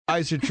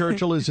Liza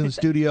Churchill is in the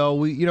studio.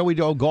 We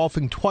go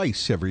golfing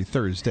twice every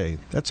Thursday.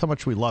 That's how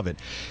much we love it.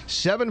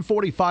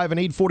 7:45 and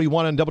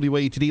 8:41 on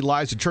WATD.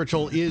 Liza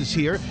Churchill is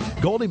here.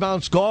 Goldie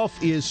Bounce Golf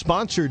is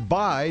sponsored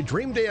by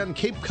Dream Day on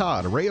Cape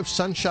Cod, a ray of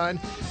sunshine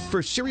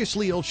for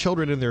seriously ill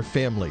children and their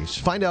families.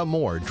 Find out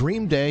more,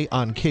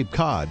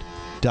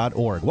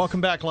 dreamdayonCapeCod.org.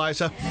 Welcome back,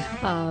 Liza.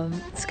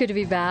 It's good to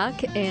be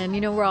back. And,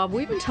 Rob,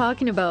 we've been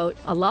talking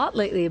a lot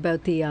lately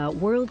about the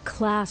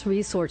world-class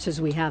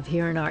resources we have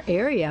here in our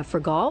area for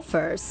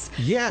golfers.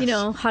 Yes.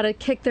 How to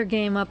kick their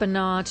game up a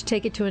notch,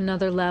 take it to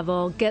another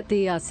level, get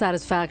the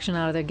satisfaction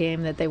out of their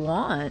game that they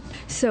want.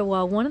 So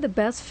one of the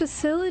best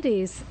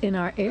facilities in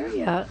our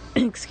area,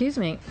 excuse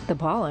me, the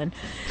pollen,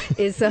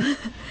 is the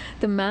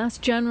Mass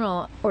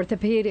General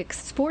Orthopedic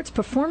Sports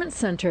Performance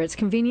Center. It's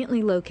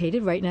conveniently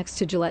located right next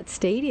to Gillette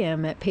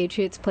Stadium at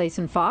Patriots Place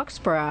in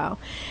Foxborough.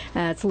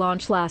 It's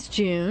launched last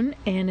June,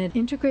 and it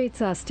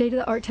integrates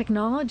state-of-the-art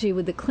technology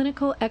with the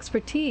clinical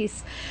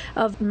expertise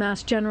of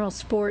Mass General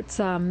sports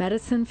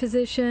medicine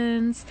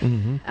physicians,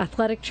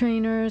 athletic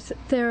trainers,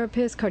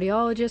 therapists,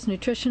 cardiologists,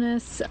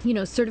 nutritionists,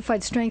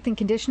 certified strength and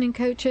conditioning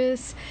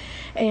coaches,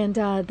 and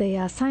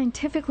they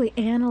scientifically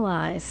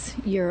analyze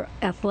your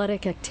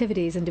athletic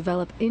activities and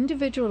develop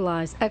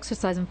individualized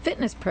exercise and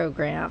fitness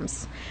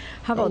programs.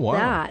 How about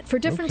that? For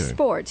different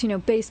sports,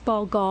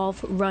 baseball,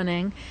 golf,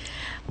 running.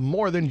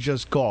 More than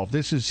just golf.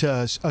 This is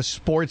a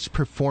sports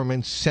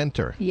performance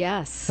center.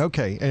 Yes.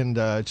 Okay, and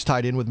it's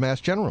tied in with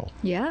Mass General.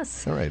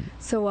 Yes. All right.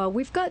 So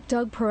we've got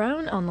Doug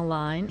Perrone on the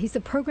line. He's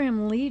the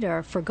program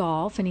leader for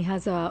golf, and he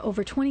has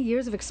over 20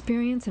 years of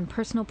experience in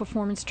personal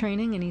performance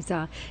training, and he's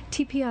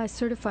TPI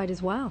certified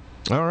as well.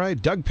 All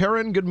right. Doug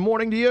Perrone, good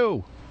morning to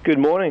you. Good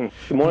morning.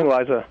 Good morning,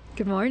 Liza.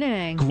 Good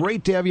morning.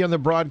 Great to have you on the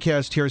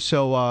broadcast here.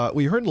 So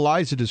we heard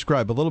Liza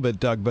describe a little bit,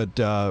 Doug, but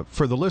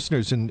for the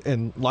listeners,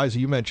 and Liza,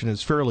 you mentioned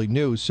it's fairly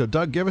new. So,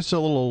 Doug, give us a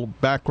little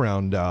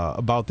background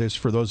about this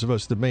for those of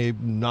us that may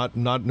not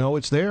know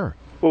it's there.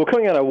 Well, we're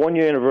coming on our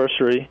one-year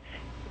anniversary,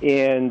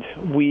 and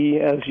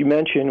we, as you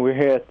mentioned, we're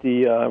here at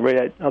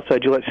the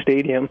outside Gillette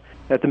Stadium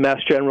at the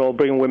Mass General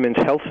Brigham Women's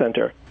Health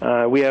Center.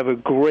 We have a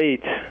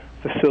great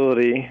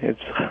facility.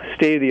 It's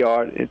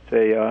state-of-the-art. It's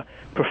a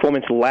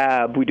performance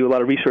lab. We do a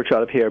lot of research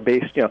out of here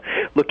based,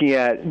 looking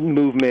at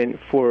movement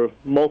for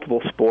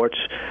multiple sports.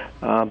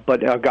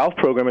 But our golf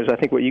program is, I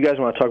think, what you guys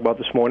want to talk about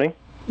this morning.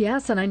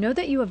 Yes, and I know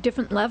that you have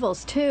different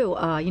levels, too.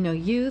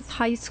 Youth,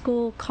 high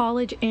school,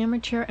 college,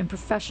 amateur, and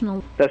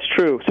professional. That's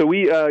true. So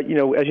we, as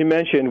you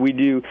mentioned, we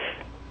do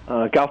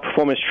golf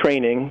performance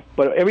training,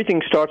 but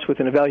everything starts with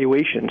an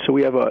evaluation. So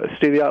we have a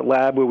state-of-the-art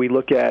lab where we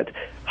look at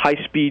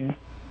high-speed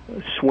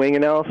swing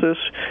analysis.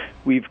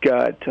 We've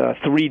got a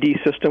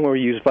 3D system where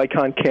we use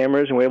Vicon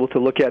cameras, and we're able to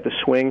look at the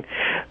swing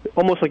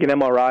almost like an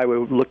MRI. We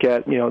look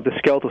at the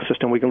skeletal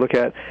system. We can look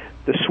at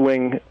the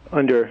swing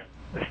under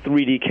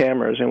 3D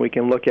cameras, and we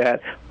can look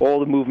at all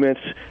the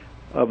movements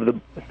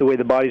of the way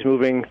the body's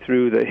moving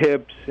through the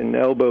hips and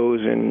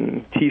elbows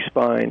and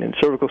T-spine and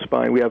cervical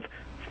spine. We have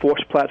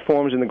force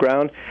platforms in the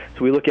ground,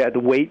 so we look at the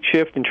weight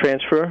shift and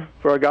transfer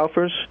for our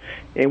golfers,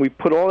 and we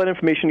put all that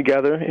information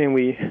together, and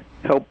we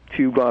help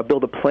to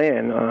build a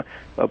plan,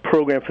 a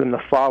program for them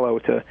to follow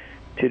to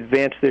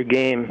advance their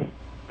game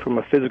from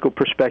a physical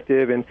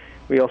perspective. And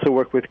we also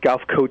work with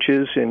golf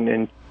coaches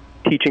and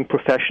teaching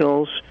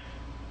professionals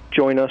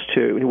join us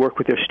to work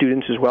with their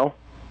students as well.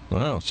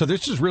 Wow. So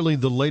this is really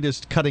the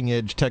latest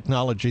cutting-edge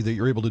technology that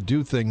you're able to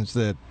do things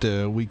that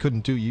we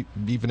couldn't do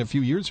even a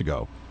few years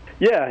ago.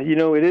 Yeah,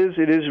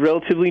 it is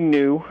relatively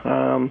new.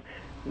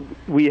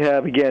 We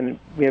have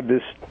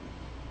this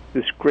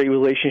great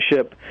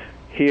relationship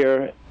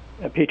here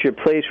at Patriot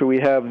Place where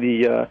we have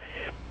a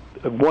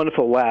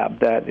wonderful lab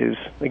that is,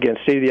 again,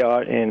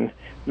 state-of-the-art, and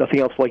nothing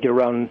else like it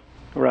around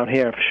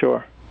here for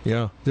sure.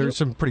 Yeah, there's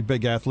some pretty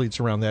big athletes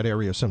around that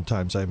area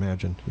sometimes, I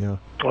imagine. Yeah.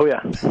 Oh, yeah.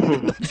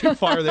 Not too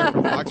far there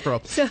from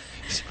Foxborough.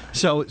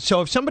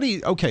 So if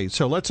somebody,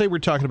 so let's say we're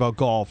talking about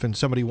golf and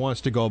somebody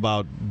wants to go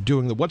about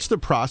doing what's the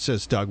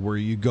process, Doug, where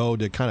you go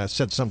to kind of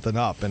set something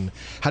up, and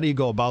how do you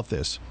go about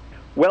this?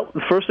 Well,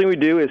 the first thing we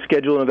do is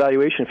schedule an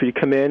evaluation for you to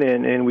come in,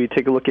 and we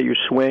take a look at your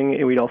swing,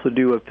 and we'd also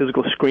do a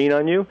physical screen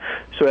on you.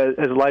 So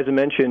as Liza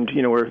mentioned,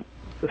 we're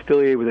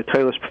affiliated with the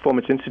Titleist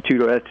Performance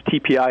Institute, or that's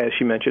TPI, as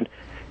she mentioned.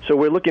 So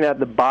we're looking at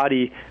the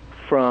body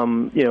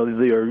from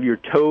your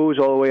toes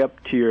all the way up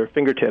to your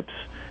fingertips,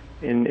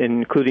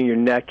 including your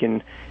neck,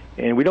 and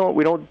we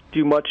don't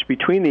do much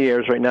between the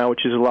ears right now,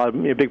 which is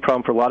a big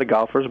problem for a lot of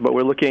golfers. But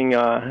we're looking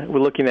at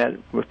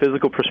from a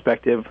physical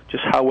perspective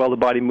just how well the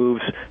body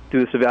moves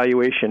through this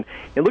evaluation,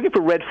 and looking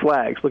for red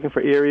flags, looking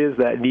for areas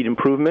that need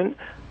improvement.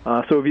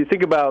 So if you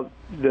think about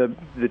the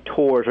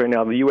tours right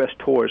now, the U.S.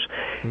 tours,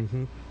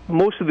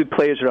 most of the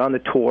players that are on the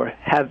tour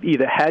have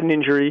either had an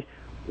injury,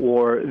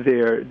 or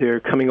they're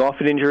coming off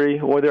an injury,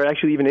 or they're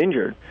actually even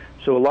injured.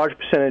 So a large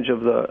percentage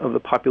of the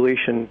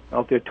population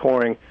out there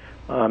touring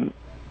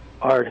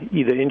are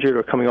either injured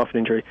or coming off an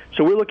injury.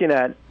 So we're looking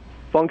at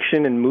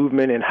function and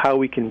movement and how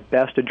we can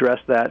best address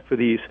that for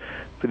these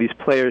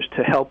players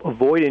to help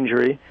avoid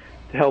injury,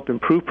 to help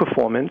improve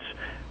performance,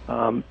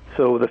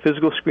 So the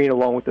physical screen,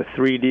 along with the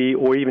 3D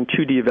or even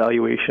 2D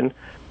evaluation,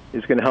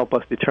 is going to help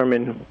us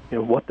determine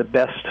what the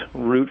best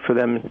route for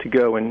them to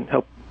go and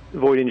help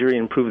avoid injury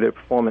and improve their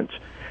performance.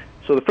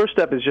 So the first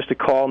step is just to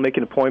call, make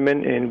an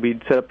appointment, and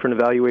we'd set up for an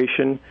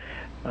evaluation,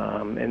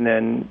 and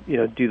then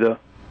do the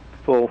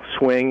full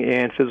swing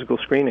and physical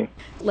screening.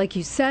 Like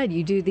you said,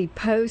 you do the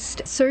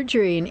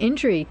post-surgery and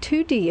injury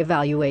 2D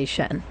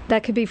evaluation.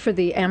 That could be for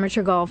the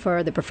amateur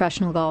golfer, the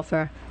professional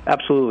golfer.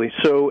 Absolutely.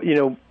 So,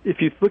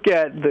 if you look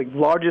at the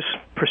largest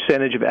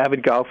percentage of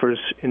avid golfers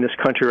in this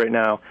country right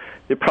now,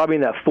 they're probably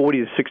in that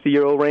 40 to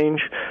 60-year-old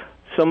range.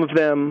 Some of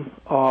them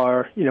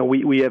are,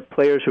 we have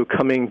players who are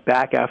coming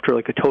back after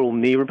like a total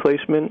knee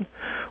replacement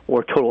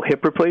or total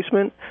hip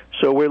replacement.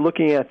 So we're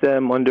looking at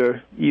them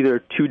under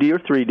either 2D or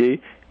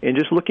 3D and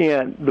just looking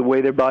at the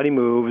way their body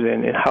moves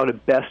and how to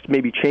best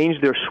maybe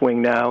change their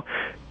swing now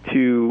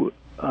to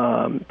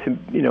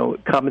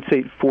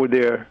compensate for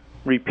their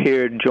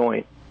repaired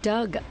joint.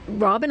 Doug,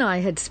 Rob and I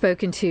had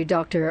spoken to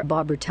Dr.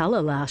 Bob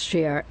Rutella last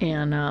year,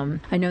 and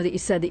I know that you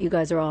said that you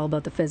guys are all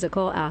about the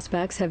physical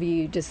aspects. Have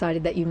you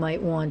decided that you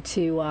might want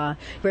to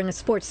bring a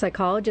sports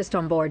psychologist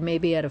on board,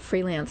 maybe at a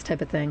freelance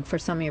type of thing for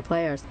some of your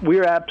players?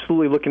 We're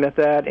absolutely looking at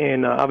that,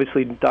 and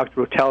obviously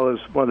Dr. Rutella is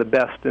one of the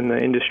best in the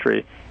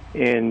industry.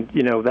 And,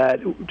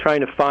 that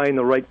trying to find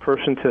the right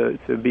person to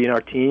be in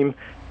our team,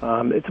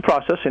 it's a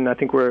process, and I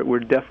think we're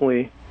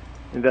definitely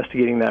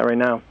investigating that right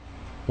now.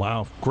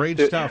 Wow, great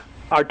stuff.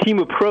 Our team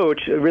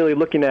approach, really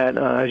looking at,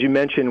 as you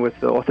mentioned, with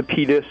the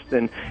orthopedists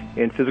and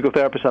physical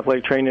therapists,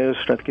 athletic trainers,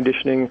 strength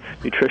conditioning,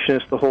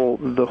 nutritionists,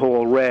 the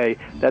whole array.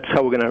 That's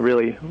how we're going to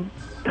really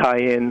tie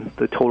in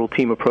the total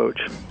team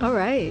approach. All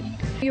right.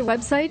 Your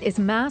website is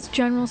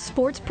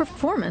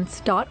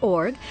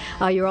massgeneralsportsperformance.org.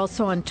 You're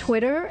also on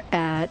Twitter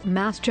at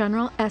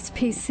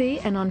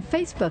MassGeneralSPC and on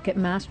Facebook at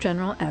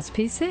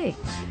MassGeneralSPC.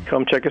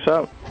 Come check us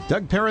out.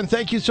 Doug Perrin,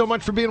 thank you so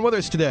much for being with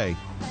us today.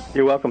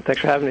 You're welcome.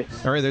 Thanks for having me.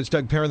 All right, there's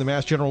Doug Perrin, the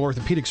Mass General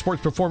Orthopedic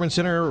Sports Performance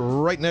Center,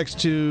 right next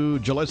to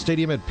Gillette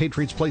Stadium at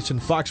Patriots Place in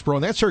Foxborough.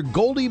 And that's our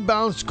Goldie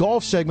Bounce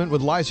golf segment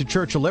with Liza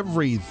Churchill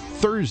every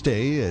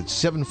Thursday at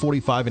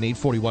 7:45 and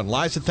 8:41.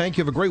 Liza, thank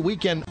you. Have a great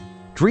weekend.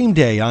 Dream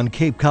Day on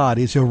Cape Cod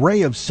is a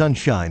ray of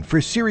sunshine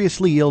for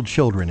seriously ill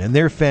children and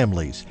their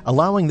families,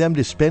 allowing them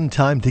to spend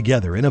time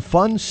together in a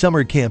fun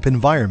summer camp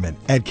environment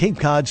at Cape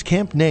Cod's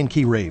Camp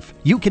Nanke Rafe.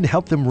 You can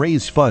help them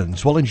raise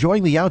funds while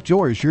enjoying the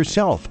outdoors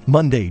yourself.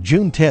 Monday,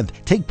 June 10th,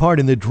 take part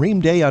in the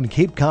Dream Day on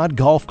Cape Cod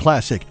Golf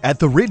Classic at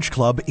the Ridge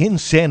Club in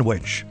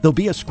Sandwich. There'll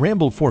be a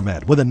scramble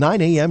format with a 9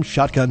 a.m.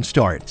 shotgun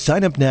start.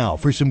 Sign up now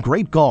for some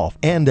great golf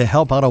and to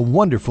help out a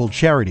wonderful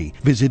charity.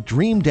 Visit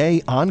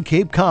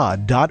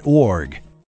dreamdayoncapecod.org.